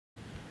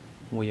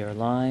We are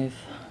live.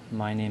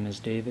 My name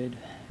is David,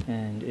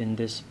 and in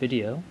this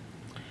video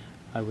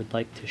I would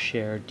like to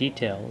share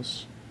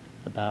details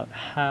about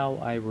how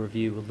I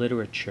review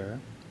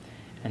literature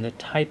and the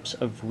types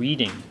of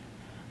reading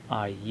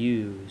I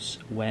use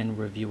when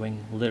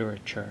reviewing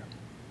literature.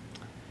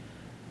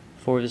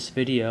 For this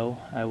video,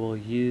 I will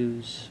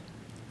use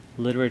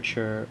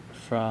literature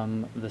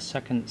from the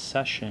second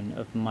session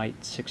of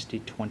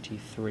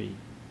MITE6023.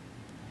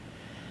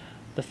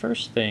 The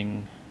first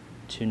thing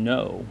to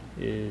know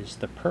is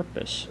the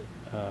purpose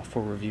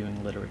for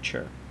reviewing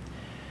literature.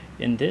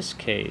 In this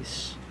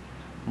case,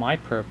 my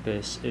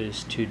purpose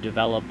is to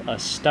develop a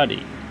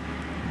study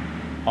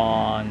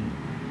on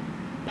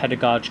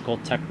pedagogical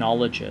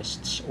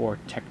technologists or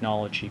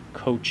technology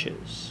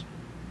coaches.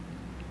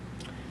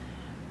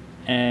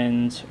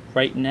 And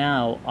right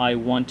now I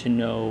want to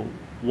know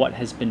what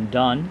has been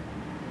done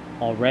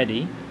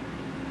already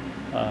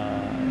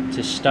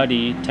to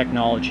study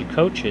technology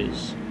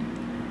coaches,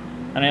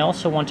 and I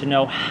also want to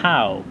know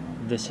how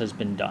this has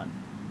been done.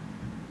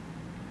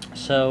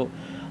 So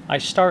I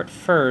start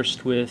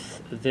first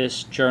with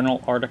this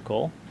journal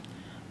article,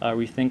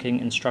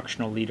 Rethinking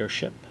Instructional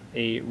Leadership,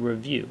 a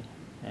review.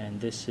 And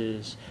this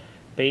is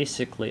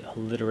basically a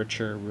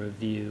literature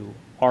review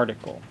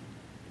article.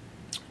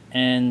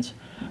 And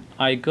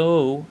I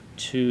go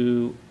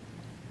to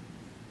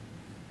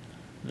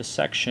the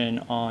section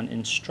on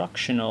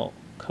instructional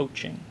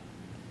coaching.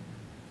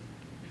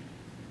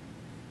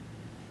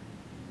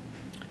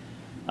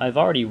 I've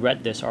already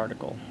read this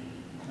article.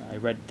 I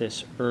read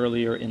this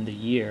earlier in the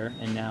year,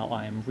 and now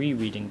I am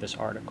rereading this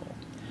article.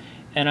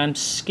 And I'm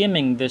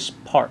skimming this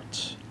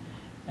part,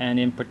 and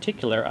in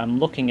particular, I'm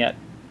looking at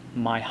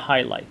my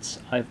highlights.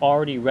 I've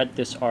already read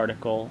this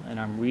article,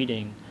 and I'm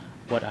reading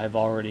what I've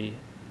already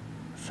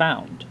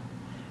found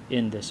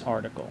in this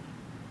article.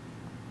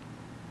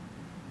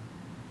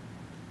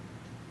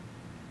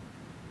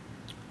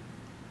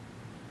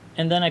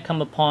 And then I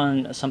come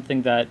upon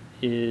something that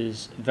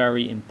is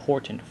very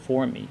important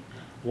for me.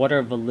 What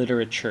are the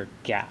literature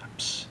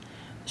gaps?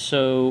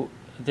 So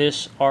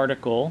this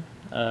article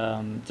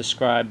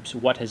describes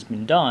what has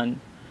been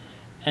done,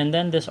 and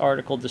then this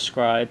article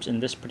describes in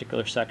this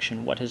particular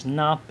section what has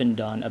not been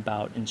done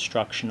about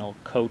instructional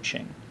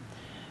coaching.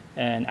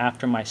 And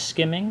after my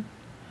skimming,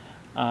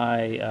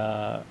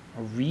 I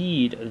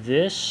read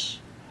this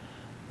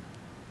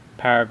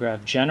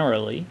paragraph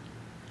generally.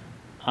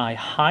 I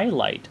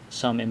highlight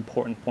some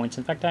important points.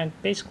 In fact, I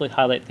basically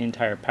highlight the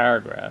entire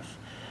paragraph.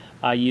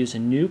 I use a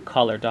new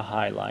color to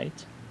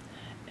highlight,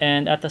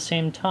 and at the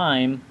same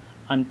time,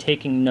 I'm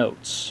taking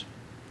notes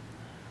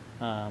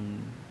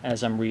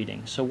as I'm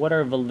reading. So what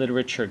are the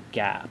literature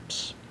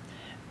gaps?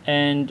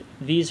 And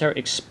these are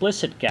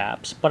explicit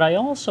gaps, but I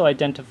also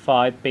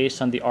identify,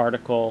 based on the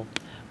article,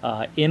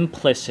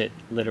 implicit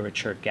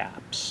literature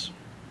gaps.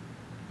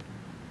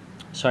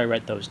 So I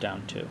write those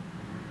down too.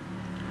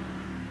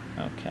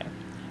 Okay.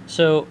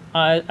 So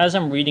as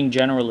I'm reading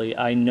generally,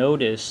 I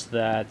notice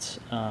that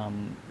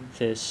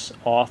this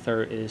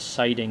author is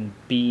citing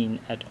Bean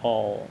et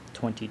al.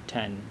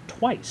 2010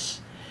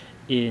 twice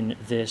in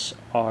this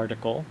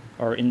article,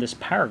 or in this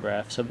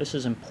paragraph, so this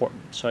is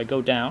important. So I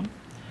go down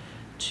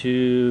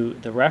to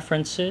the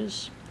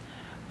references,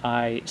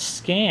 I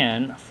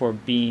scan for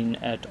Bean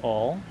et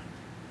al.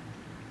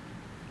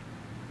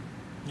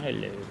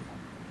 Hello.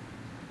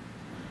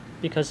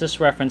 Because this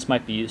reference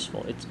might be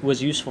useful. It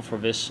was useful for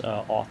this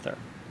author.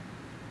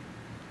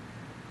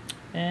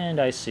 And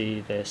I see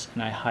this,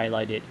 and I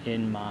highlight it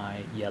in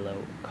my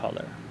yellow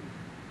color.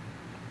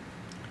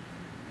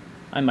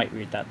 I might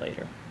read that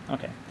later.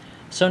 Okay.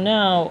 So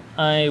now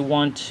I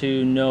want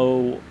to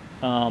know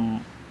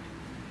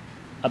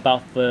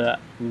about the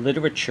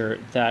literature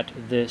that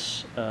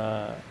this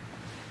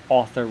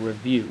author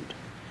reviewed.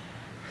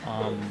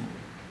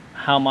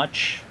 How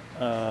much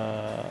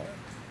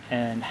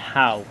and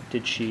how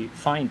did she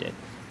find it?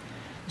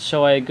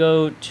 So I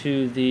go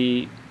to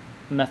the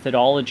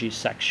methodology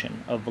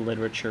section of the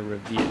literature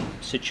review,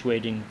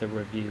 situating the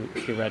review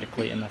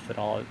theoretically and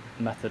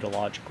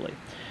methodologically.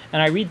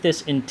 And I read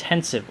this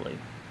intensively,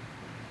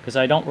 because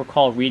I don't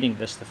recall reading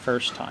this the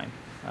first time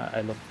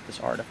I looked at this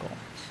article.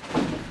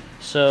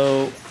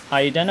 So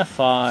I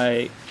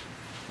identify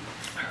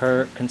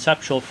her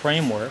conceptual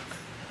framework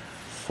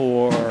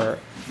for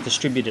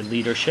distributed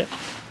leadership.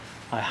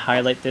 I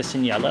highlight this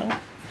in yellow,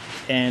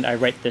 and I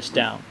write this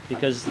down,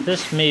 because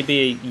this may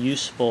be a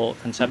useful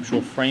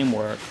conceptual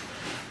framework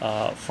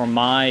for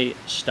my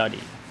study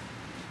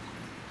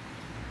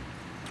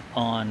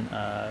on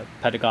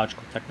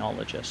pedagogical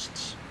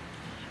technologists.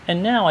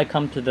 And now I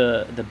come to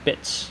the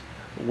bits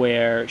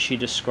where she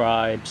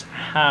describes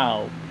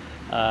how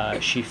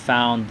she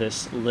found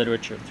this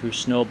literature through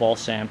snowball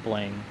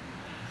sampling,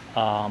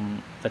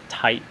 the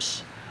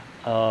types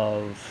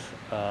of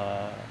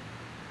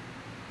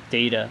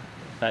data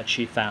that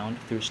she found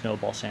through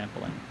snowball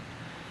sampling,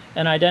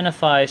 and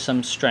identify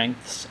some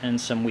strengths and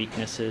some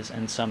weaknesses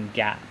and some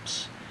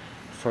gaps.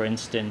 For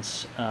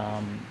instance,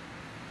 there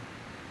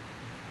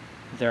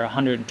are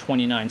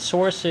 129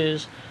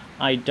 sources.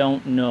 I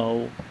don't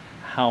know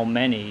how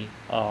many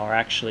are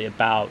actually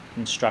about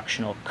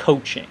instructional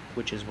coaching,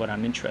 which is what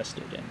I'm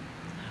interested in.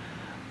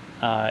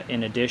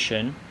 In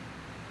addition,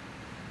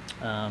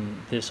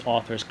 this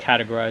author is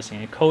categorizing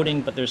and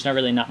coding, but there's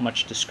really not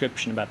much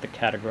description about the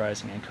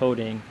categorizing and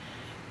coding,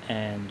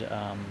 and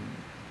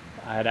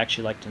I'd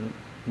actually like to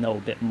know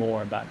a bit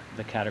more about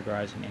the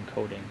categorizing and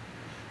coding.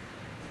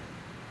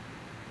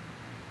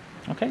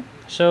 Okay,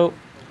 so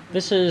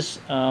this is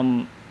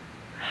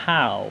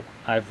how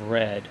I've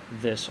read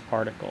this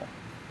article.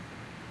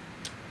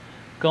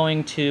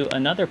 Going to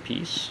another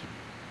piece,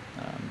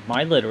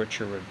 my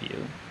literature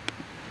review.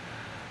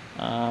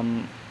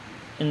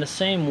 In the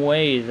same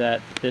way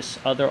that this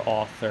other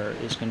author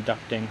is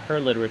conducting her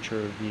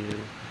literature review,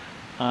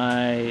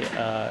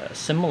 I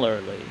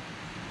similarly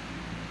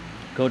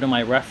go to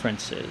my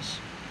references,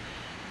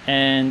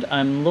 and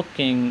I'm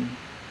looking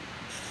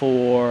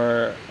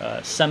for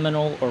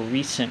seminal or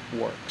recent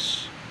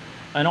works,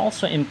 and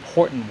also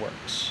important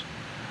works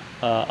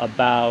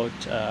about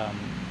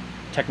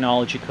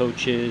technology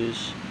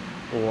coaches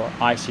or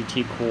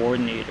ICT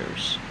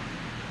coordinators.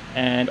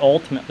 And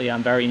ultimately,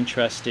 I'm very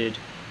interested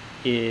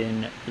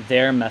in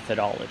their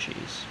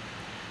methodologies.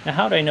 Now,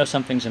 how do I know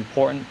something's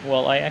important?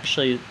 Well, I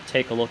actually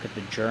take a look at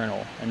the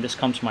journal, and this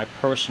comes from my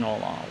personal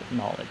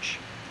knowledge.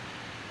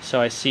 So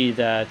I see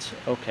that,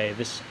 okay,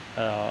 this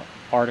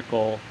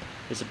article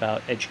is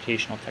about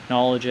educational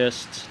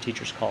technologists,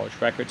 teachers' college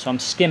records. So I'm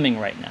skimming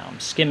right now. I'm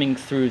skimming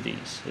through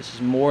these. This is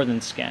more than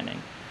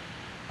scanning.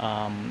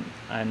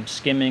 I'm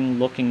skimming,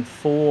 looking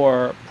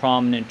for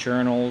prominent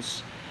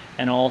journals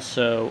and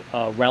also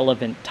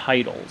relevant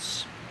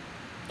titles.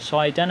 So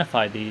I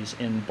identify these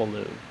in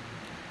blue.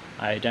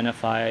 I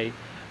identify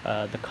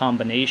the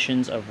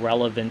combinations of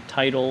relevant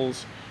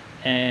titles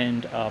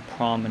and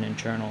prominent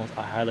journals.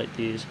 I highlight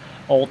these.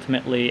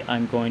 Ultimately,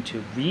 I'm going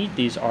to read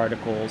these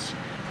articles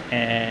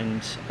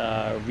and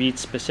read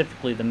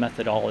specifically the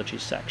methodology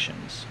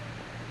sections.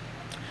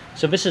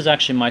 So this is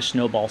actually my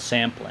snowball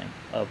sampling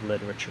of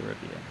literature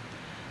review.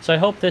 So I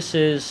hope this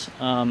is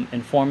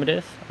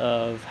informative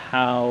of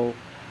how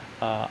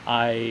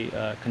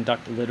I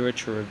conduct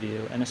literature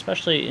review, and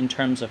especially in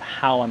terms of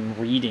how I'm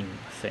reading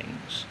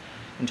things,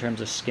 in terms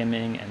of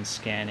skimming and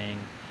scanning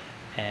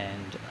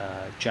and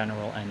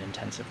general and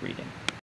intensive reading.